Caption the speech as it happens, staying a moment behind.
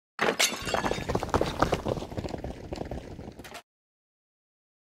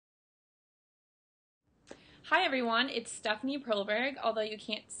Hi everyone, it's Stephanie Perleberg. Although you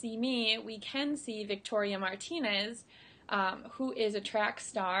can't see me, we can see Victoria Martinez, who is a track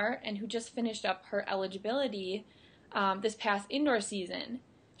star and who just finished up her eligibility this past indoor season.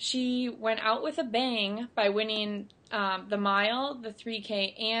 She went out with a bang by winning the mile, the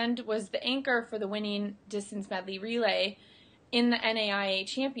 3K, and was the anchor for the winning distance medley relay in the NAIA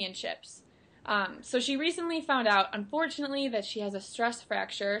championships. So she recently found out, unfortunately, that she has a stress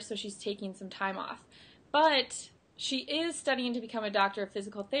fracture, so she's taking some time off. But she is studying to become a doctor of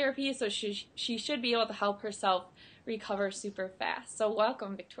physical therapy, so she should be able to help herself recover super fast. So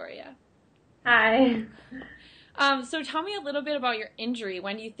welcome, Victoria. Hi. So tell me a little bit about your injury.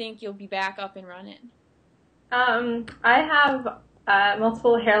 When do you think you'll be back up and running? I have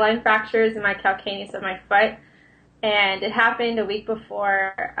multiple hairline fractures in my calcaneus of my foot, and it happened a week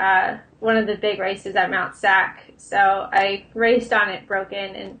before one of the big races at Mount Sac. So I raced on it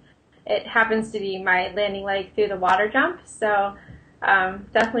broken, and it happens to be my landing leg through the water jump. So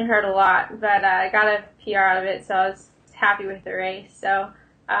definitely hurt a lot, but I got a PR out of it, so I was happy with the race. So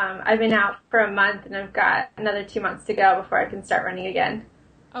I've been out for a month, and I've got another 2 months to go before I can start running again.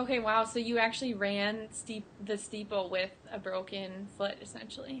 Okay, wow. So you actually ran the steeple with a broken foot,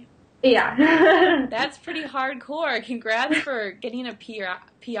 essentially. Yeah. That's pretty hardcore. Congrats for getting a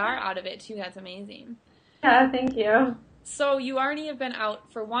PR out of it, too. That's amazing. Yeah, thank you. So you already have been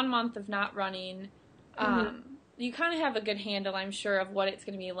out for 1 month of not running. Mhm. You kind of have a good handle, I'm sure, of what it's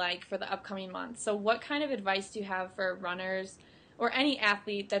going to be like for the upcoming months. So what kind of advice do you have for runners or any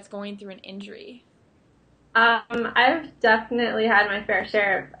athlete that's going through an injury? I've definitely had my fair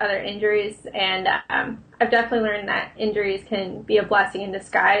share of other injuries, and I've definitely learned that injuries can be a blessing in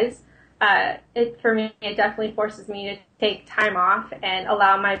disguise. For me, it definitely forces me to take time off and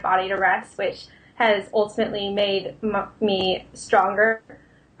allow my body to rest, which has ultimately made me stronger.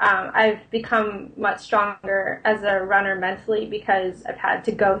 I've become much stronger as a runner mentally because I've had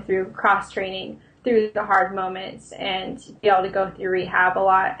to go through cross training through the hard moments and be able to go through rehab a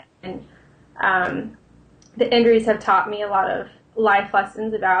lot. And the injuries have taught me a lot of life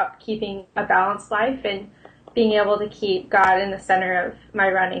lessons about keeping a balanced life and being able to keep God in the center of my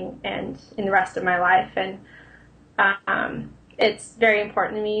running and in the rest of my life. And it's very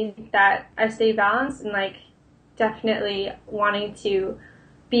important to me that I stay balanced and definitely wanting to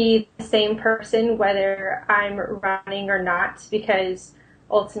be the same person whether I'm running or not, because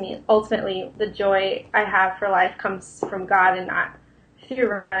ultimately the joy I have for life comes from God and not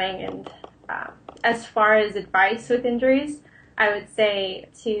through running. And as far as advice with injuries, I would say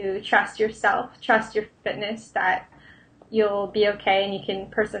to trust yourself, trust your fitness, that you'll be okay and you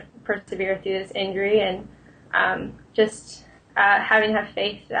can persevere through this injury, and just having to have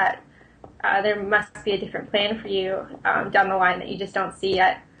faith that there must be a different plan for you down the line that you just don't see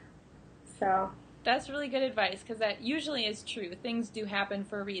yet. So That's really good advice because that usually is true. Things do happen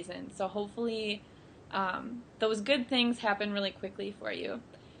for a reason. So hopefully those good things happen really quickly for you.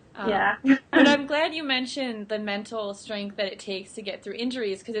 yeah. But I'm glad you mentioned the mental strength that it takes to get through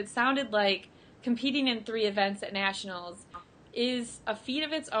injuries, because it sounded like competing in 3 events at nationals is a feat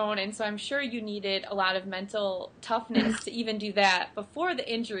of its own, and so I'm sure you needed a lot of mental toughness to even do that before the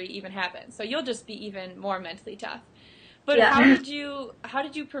injury even happened. So you'll just be even more mentally tough. But Yeah. how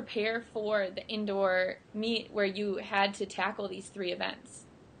did you prepare for the indoor meet where you had to tackle these 3 events?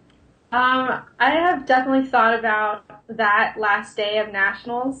 I have definitely thought about that last day of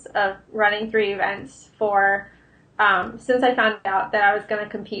nationals of running 3 events for since I found out that I was going to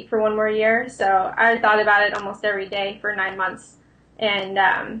compete for one more year. So I thought about it almost every day for 9 months,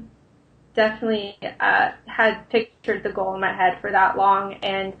 and definitely had pictured the goal in my head for that long.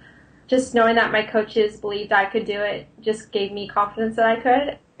 And just knowing that my coaches believed I could do it just gave me confidence that I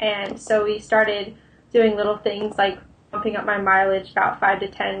could. And so we started doing little things like bumping up my mileage about 5 to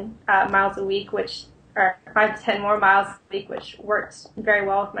 10 miles a week, or 5 to 10 more miles a week, which works very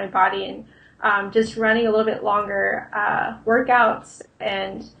well with my body, and just running a little bit longer workouts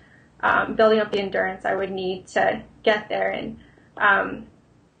and building up the endurance I would need to get there. And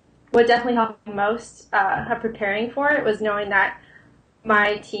what definitely helped me most preparing for it was knowing that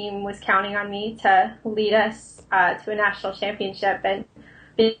my team was counting on me to lead us to a national championship, and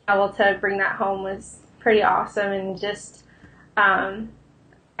being able to bring that home was pretty awesome. And just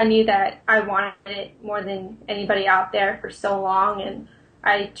I knew that I wanted it more than anybody out there for so long, and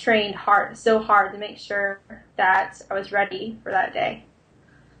I trained so hard to make sure that I was ready for that day.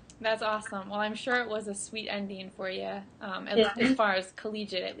 That's awesome. Well, I'm sure it was a sweet ending for you, Yeah. as far as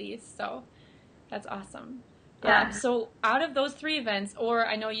collegiate at least. So that's awesome. Yeah. So out of those 3 events, or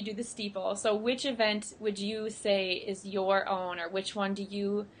I know you do the steeple, so which event would you say is your own, or which one do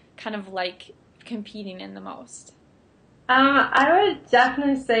you kind of like competing in the most? I would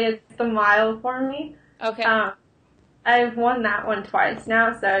definitely say it's the mile for me. Okay. Um, I've won that one twice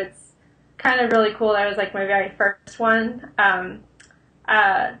now, so it's kind of really cool. That was like my very first one.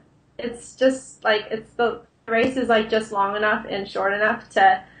 Uh, it's just like the race is like just long enough and short enough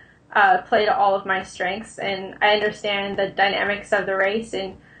to play to all of my strengths, and I understand the dynamics of the race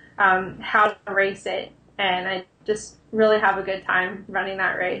and how to race it, and I just really have a good time running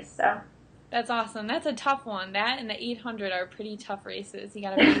that race. So That's awesome. That's a tough one. That and the 800 are pretty tough races. You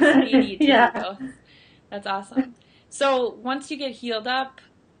got to race 80 to do yeah. both. That's awesome. So once you get healed up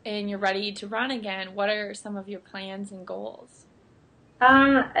and you're ready to run again, what are some of your plans and goals?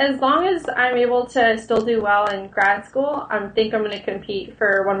 As long as I'm able to still do well in grad school, I think I'm going to compete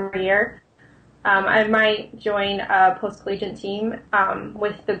for one more year. I might join a post-collegiate team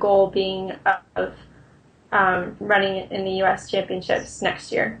with the goal being of running in the U.S. championships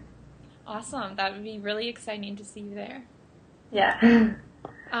next year. Awesome. That would be really exciting to see you there. Yeah.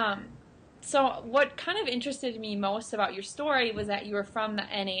 Um, so what kind of interested me most about your story was that you were from the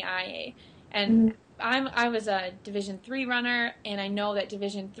NAIA, and I was a Division III runner, and I know that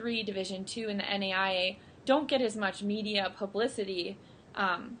Division III, Division II, and the NAIA don't get as much media publicity,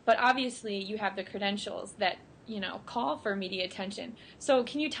 but obviously you have the credentials that call for media attention. So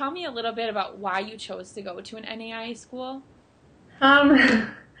can you tell me a little bit about why you chose to go to an NAIA school? Um,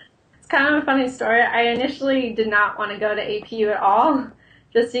 it's kind of a funny story. I initially did not want to go to APU at all,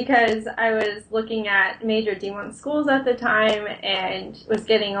 just because I was looking at major D1 schools at the time and was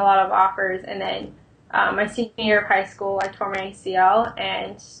getting a lot of offers. And then my senior year of high school, I tore my ACL,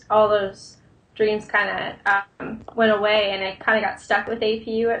 and all those dreams kind of went away, and I kind of got stuck with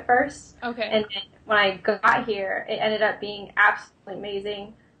APU at first. Okay. And then when I got here, it ended up being absolutely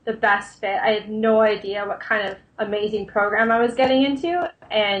amazing, the best fit. I had no idea what kind of amazing program I was getting into,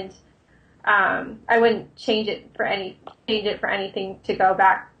 and I wouldn't change it for anything to go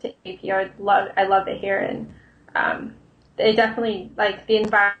back to APU. I loved it here, and it definitely, like, the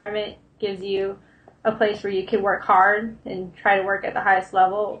environment gives you a place where you can work hard and try to work at the highest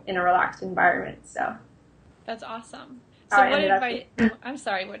level in a relaxed environment. So That's awesome. how So I what ended up advice? here. I'm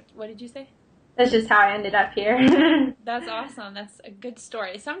sorry. What did you say? That's just how I ended up here. That's awesome. That's a good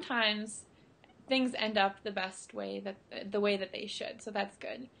story. Sometimes things end up the way that they should. So that's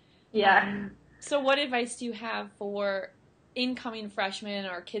good. yeah. So what advice do you have for incoming freshmen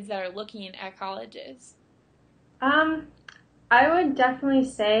or kids that are looking at colleges? I would definitely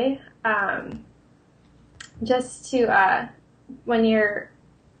say just to when you're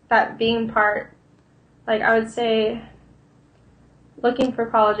that being part, like, I would say looking for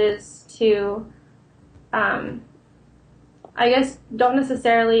colleges to I guess don't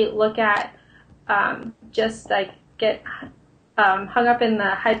necessarily look at just like get hung up in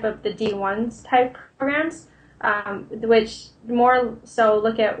the hype of the D1s type programs, which more so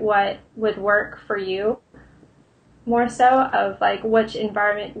look at what would work for you, more so of like which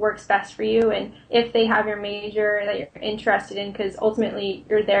environment works best for you, and if they have your major that you're interested in, because ultimately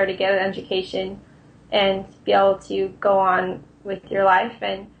you're there to get an education and be able to go on with your life,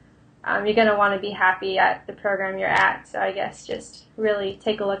 and you're going to want to be happy at the program you're at. So I guess just really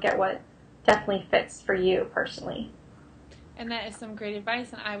take a look at what definitely fits for you personally. And that is some great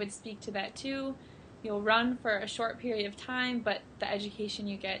advice, and I would speak to that too. You'll run for a short period of time, but the education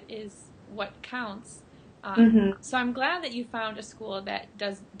you get is what counts. So I'm glad that you found a school that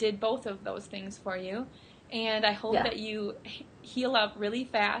did both of those things for you, and I hope Yeah. that you heal up really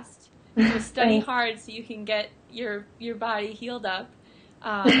fast. So study hard so you can get your body healed up.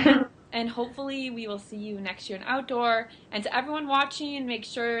 And hopefully we will see you next year in outdoor. And to everyone watching, make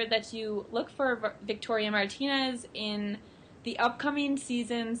sure that you look for Victoria Martinez in the upcoming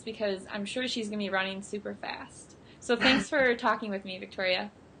seasons, because I'm sure she's going to be running super fast. So thanks for talking with me, Victoria.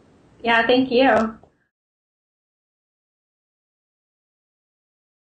 Yeah, thank you.